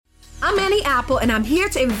I'm Annie Apple, and I'm here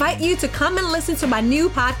to invite you to come and listen to my new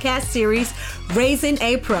podcast series, Raising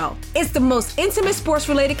a Pro. It's the most intimate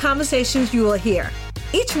sports-related conversations you will hear.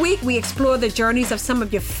 Each week, we explore the journeys of some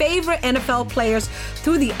of your favorite NFL players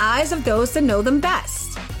through the eyes of those that know them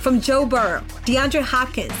best. From Joe Burrow, DeAndre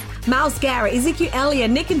Hopkins, Myles Garrett, Ezekiel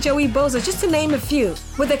Elliott, Nick and Joey Bosa, just to name a few.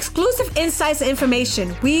 With exclusive insights and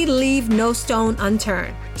information, we leave no stone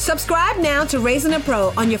unturned. Subscribe now to Raising a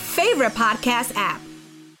Pro on your favorite podcast app.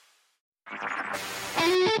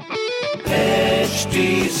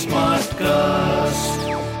 HT Smartcast.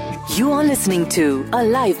 You are listening to a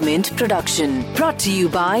Live Mint production brought to you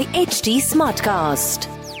by HT Smartcast.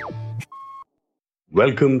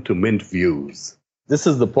 Welcome to Mint Views. This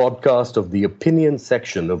is the podcast of the opinion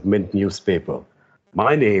section of Mint newspaper.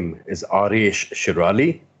 My name is Aresh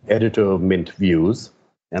Shirali, editor of Mint Views,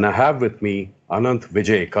 and I have with me Anant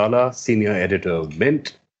Vijay Kala, senior editor of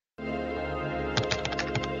Mint.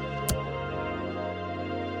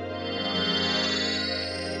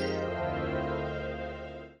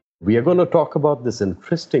 We are going to talk about this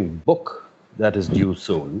interesting book that is due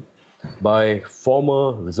soon by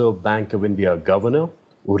former Reserve Bank of India Governor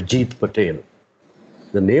Urjit Patel.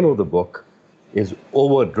 The name of the book is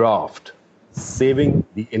Overdraft, Saving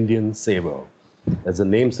the Indian Saver. As the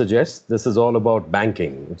name suggests, this is all about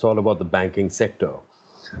banking. It's all about the banking sector.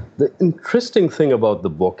 The interesting thing about the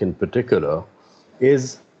book in particular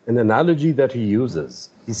is an analogy that he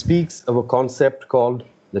uses. He speaks of a concept called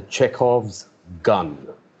the Chekhov's gun.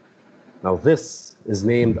 Now, this is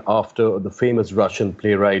named after the famous Russian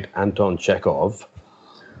playwright Anton Chekhov,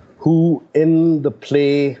 who in the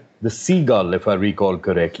play The Seagull, if I recall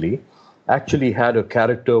correctly, actually had a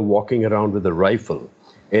character walking around with a rifle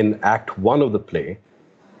in Act 1 of the play,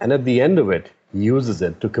 and at the end of it, he uses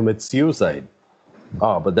it to commit suicide.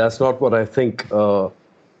 But that's not what I think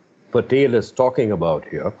Patel is talking about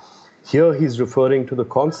here. Here he's referring to the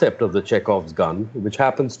concept of the Chekhov's gun, which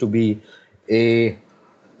happens to be a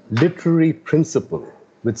literary principle,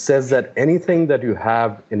 which says that anything that you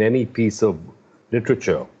have in any piece of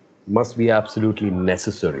literature must be absolutely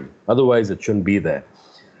necessary. Otherwise, it shouldn't be there.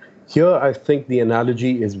 Here, I think the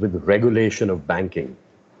analogy is with regulation of banking.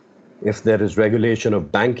 If there is regulation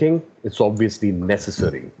of banking, it's obviously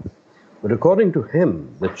necessary. But according to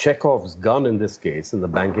him, the Chekhov's gun in this case, in the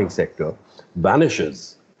banking sector,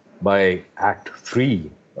 vanishes by Act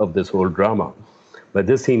 3 of this whole drama. By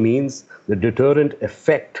this, he means the deterrent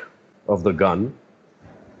effect of the gun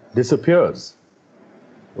disappears.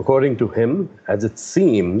 According to him, as it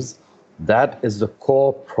seems, that is the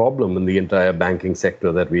core problem in the entire banking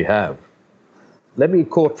sector that we have. Let me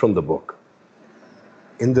quote from the book.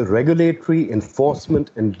 In the regulatory,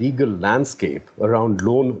 enforcement, and legal landscape around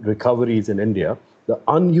loan recoveries in India, the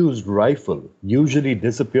unused rifle usually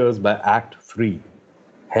disappears by Act 3.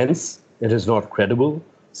 Hence, it is not credible,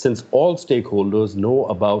 since all stakeholders know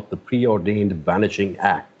about the preordained vanishing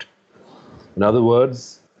act. In other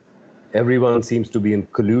words, everyone seems to be in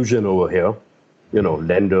collusion over here.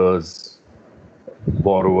 Lenders,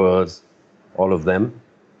 borrowers, all of them.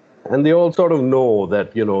 And they all sort of know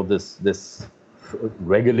that, this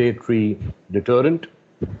regulatory deterrent,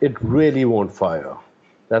 it really won't fire.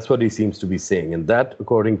 That's what he seems to be saying. And that,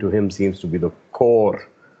 according to him, seems to be the core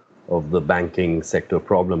of the banking sector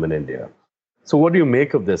problem in India. So what do you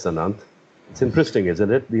make of this, Anant? It's interesting,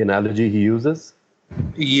 isn't it? The analogy he uses?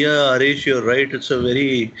 Yeah, Aresh, you're right. It's a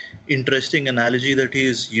very interesting analogy that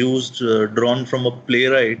he's used, drawn from a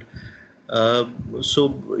playwright.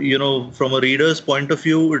 So, from a reader's point of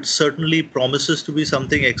view, it certainly promises to be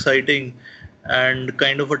something exciting and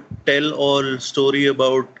kind of a tell-all story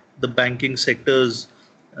about the banking sector's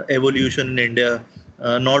evolution in India,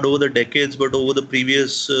 not over the decades, but over the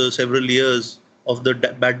previous several years of the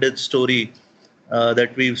bad debt story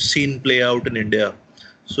that we've seen play out in India.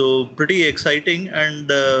 So pretty exciting, and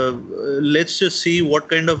let's just see what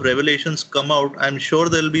kind of revelations come out. I'm sure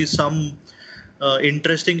there'll be some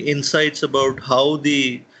interesting insights about how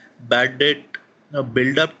the bad debt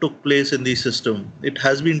build-up took place in the system. It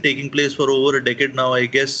has been taking place for over a decade now, I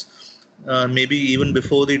guess, maybe even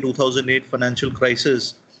before the 2008 financial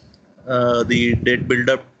crisis, the debt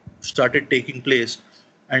build-up started taking place,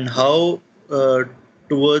 and how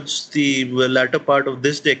towards the latter part of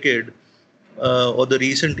this decade, or the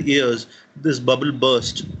recent years, this bubble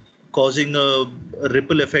burst, causing a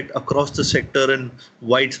ripple effect across the sector and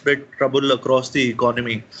widespread trouble across the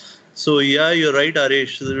economy. So yeah, you're right,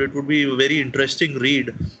 Aresh. It would be a very interesting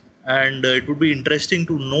read, and it would be interesting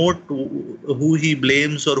to note who he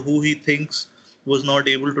blames or who he thinks was not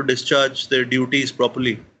able to discharge their duties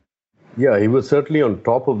properly. Yeah, he was certainly on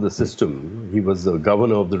top of the system. He was the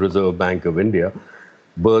governor of the Reserve Bank of India.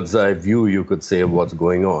 bird's eye view, you could say, of what's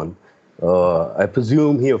going on. I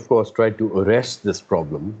presume he, of course, tried to arrest this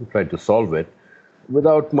problem, tried to solve it,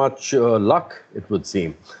 without much luck, it would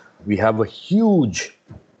seem. We have a huge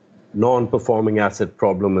non-performing asset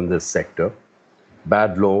problem in this sector.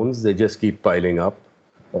 Bad loans, they just keep piling up.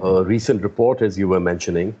 A recent report, as you were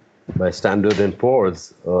mentioning, by Standard &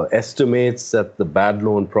 Poor's estimates that the bad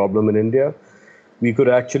loan problem in India, we could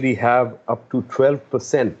actually have up to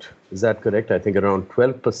 12%. Is that correct? I think around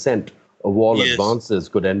 12% of all advances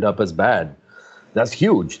could end up as bad. That's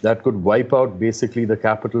huge. That could wipe out basically the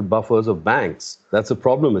capital buffers of banks. That's a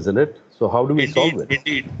problem, isn't it? So how do we solve it?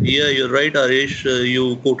 Indeed. Yeah, you're right, Arish.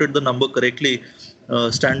 You quoted the number correctly.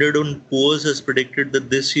 Standard & Poor's has predicted that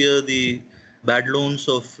this year the bad loans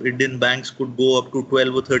of Indian banks could go up to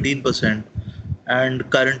 12 or 13%. And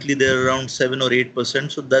currently they're around 7 or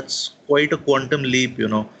 8%. So that's quite a quantum leap,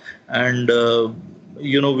 And,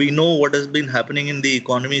 we know what has been happening in the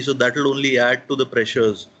economy. So that will only add to the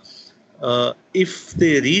pressures. If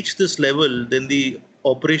they reach this level, then the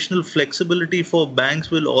operational flexibility for banks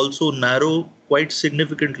will also narrow quite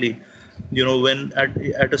significantly. When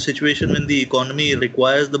at a situation when the economy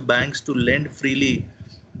requires the banks to lend freely,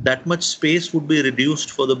 that much space would be reduced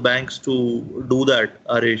for the banks to do that,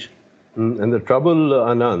 Arish. And the trouble,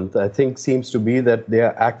 Anant, I think seems to be that they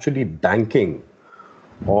are actually banking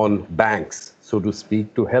on banks, so to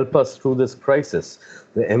speak, to help us through this crisis.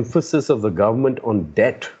 The emphasis of the government on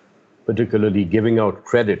debt, particularly giving out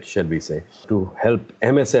credit, shall we say, to help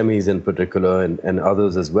MSMEs in particular and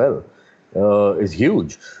others as well, is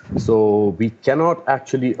huge. So we cannot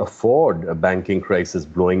actually afford a banking crisis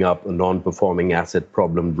blowing up, a non-performing asset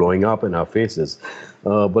problem blowing up in our faces.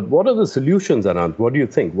 But what are the solutions, Anant? What do you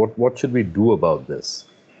think? What should we do about this?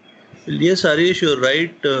 Yes, Arish, you're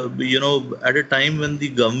right. At a time when the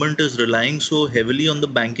government is relying so heavily on the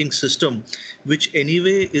banking system, which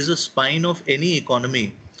anyway is a spine of any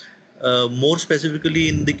economy, more specifically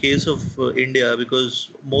in the case of India,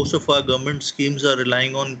 because most of our government schemes are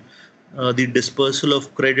relying on the dispersal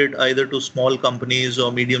of credit either to small companies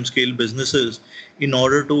or medium-scale businesses in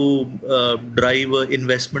order to drive an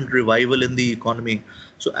investment revival in the economy.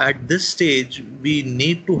 So at this stage, we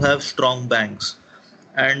need to have strong banks.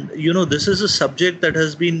 And, this is a subject that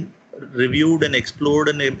has been reviewed and explored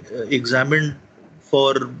and examined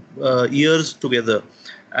for years together.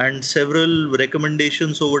 And several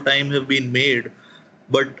recommendations over time have been made.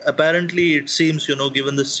 But apparently it seems,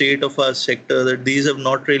 given the state of our sector, that these have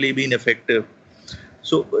not really been effective.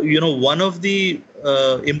 So, one of the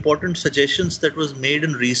important suggestions that was made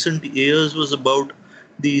in recent years was about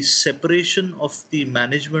the separation of the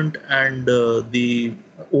management and the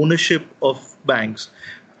ownership of banks.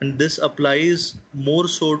 And this applies more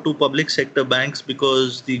so to public sector banks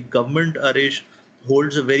because the government, Arish,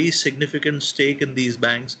 holds a very significant stake in these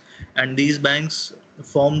banks, and these banks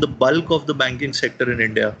form the bulk of the banking sector in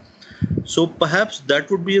India. So perhaps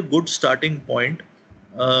that would be a good starting point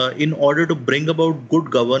in order to bring about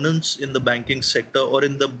good governance in the banking sector or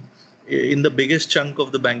in the biggest chunk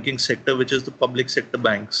of the banking sector, which is the public sector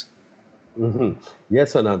banks. Mm-hmm.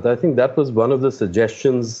 Yes, Anant. I think that was one of the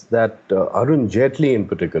suggestions that Arun Jaitley in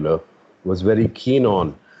particular was very keen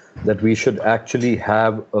on, that we should actually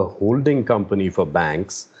have a holding company for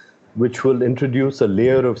banks, which will introduce a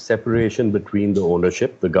layer of separation between the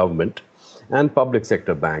ownership, the government, and public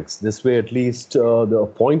sector banks. This way, at least the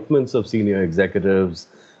appointments of senior executives,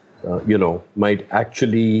 might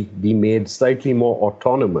actually be made slightly more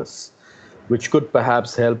autonomous, which could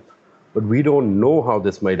perhaps help. But we don't know how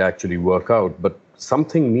this might actually work out. But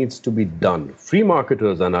something needs to be done. Free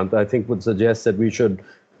marketers, Anant, I think would suggest that we should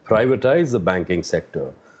privatize the banking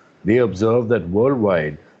sector. They observe that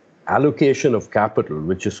worldwide, allocation of capital,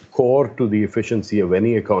 which is core to the efficiency of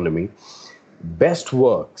any economy, best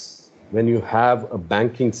works when you have a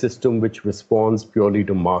banking system which responds purely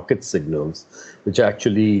to market signals, which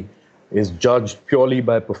actually is judged purely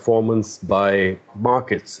by performance by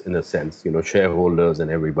markets, in a sense, shareholders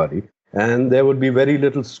and everybody. And there would be very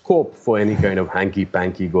little scope for any kind of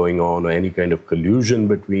hanky-panky going on or any kind of collusion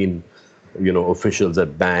between, officials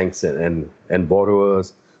at banks and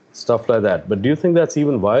borrowers, stuff like that. But do you think that's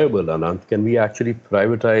even viable, Anant? Can we actually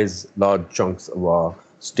privatize large chunks of our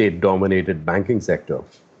state-dominated banking sector?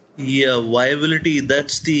 Yeah, viability,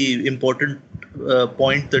 that's the important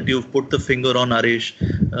point that you've put the finger on, Arish.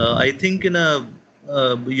 I think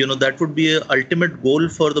that would be an ultimate goal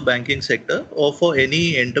for the banking sector or for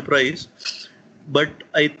any enterprise. But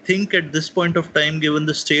I think at this point of time, given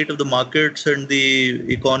the state of the markets and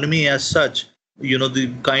the economy as such,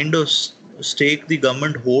 the kind of stake the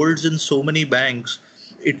government holds in so many banks,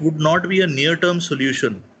 it would not be a near-term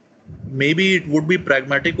solution. maybe it would be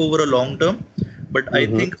pragmatic over a long term, but I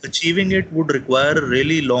think achieving it would require a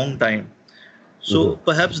really long time. So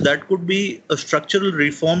perhaps that could be a structural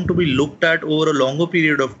reform to be looked at over a longer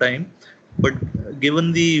period of time. But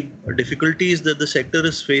given the difficulties that the sector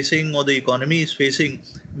is facing or the economy is facing,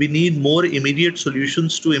 we need more immediate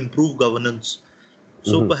solutions to improve governance.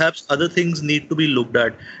 So perhaps other things need to be looked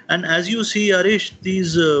at. And as you see, Arish,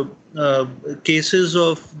 these cases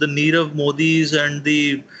of the Nirav Modis and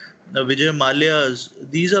the Vijay Mallya's,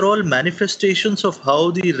 these are all manifestations of how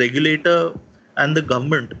the regulator and the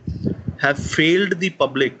government have failed the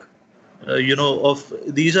public.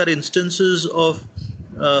 These are instances of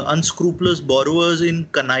unscrupulous borrowers in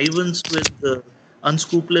connivance with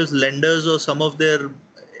unscrupulous lenders or some of their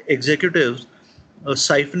executives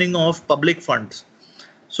siphoning off public funds.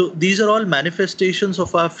 So these are all manifestations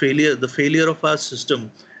of our failure, the failure of our system,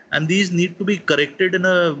 and these need to be corrected in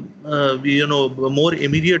a more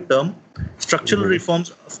immediate term. Structural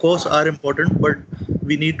reforms, of course, are important, but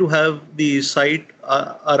we need to have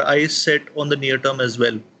our eyes set on the near term as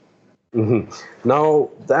well. Now,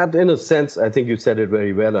 that in a sense, I think you said it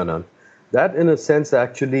very well, Anand. That in a sense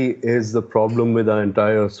actually is the problem with our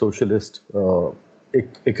entire socialist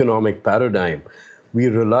economic paradigm. We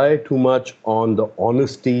rely too much on the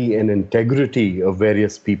honesty and integrity of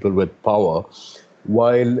various people with power,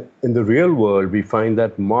 while in the real world, we find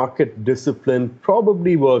that market discipline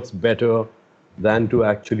probably works better than to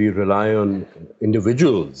actually rely on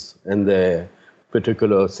individuals and their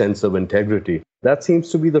particular sense of integrity. That seems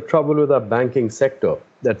to be the trouble with our banking sector,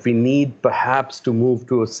 that we need perhaps to move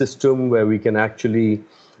to a system where we can actually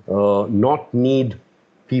not need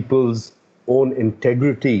people's own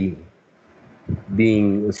integrity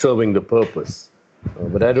serving the purpose.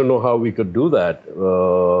 But I don't know how we could do that.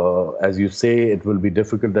 As you say, it will be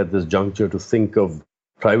difficult at this juncture to think of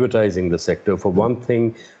privatizing the sector. For one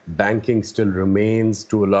thing, banking still remains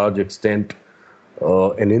to a large extent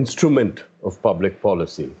an instrument of public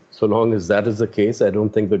policy. So long as that is the case, I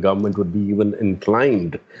don't think the government would be even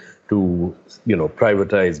inclined to,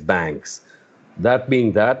 privatize banks. That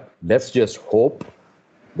being that, let's just hope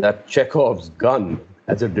that Chekhov's gun,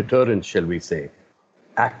 as a deterrent, shall we say,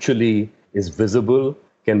 actually is visible,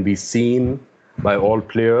 can be seen by all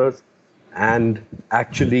players, and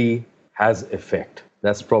actually has effect.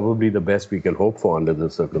 That's probably the best we can hope for under the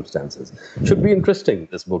circumstances. Should be interesting,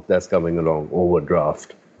 this book that's coming along,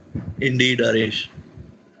 Overdraft. Indeed, Arish.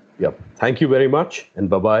 Yep. Thank you very much, and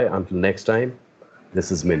bye-bye until next time. This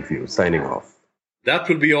is Mintview, signing off. That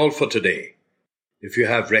will be all for today. If you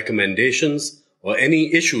have recommendations or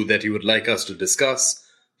any issue that you would like us to discuss,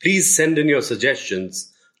 please send in your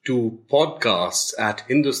suggestions to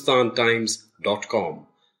podcasts@hindustantimes.com.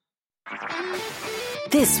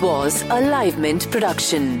 This was a Live Mint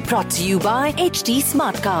production brought to you by HT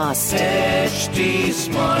Smartcast. HT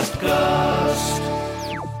Smartcast.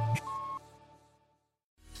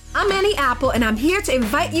 I'm Annie Apple, and I'm here to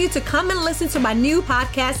invite you to come and listen to my new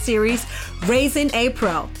podcast series, Raising a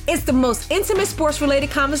Pro. It's the most intimate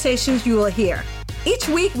sports-related conversations you will hear. Each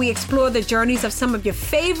week, we explore the journeys of some of your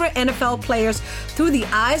favorite NFL players through the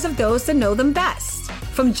eyes of those that know them best.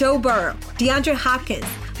 From Joe Burrow, DeAndre Hopkins,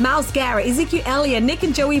 Myles Garrett, Ezekiel Elliott, Nick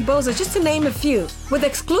and Joey Bosa, just to name a few. With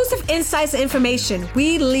exclusive insights and information,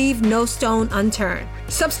 we leave no stone unturned.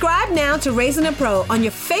 Subscribe now to Raising a Pro on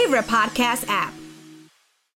your favorite podcast app.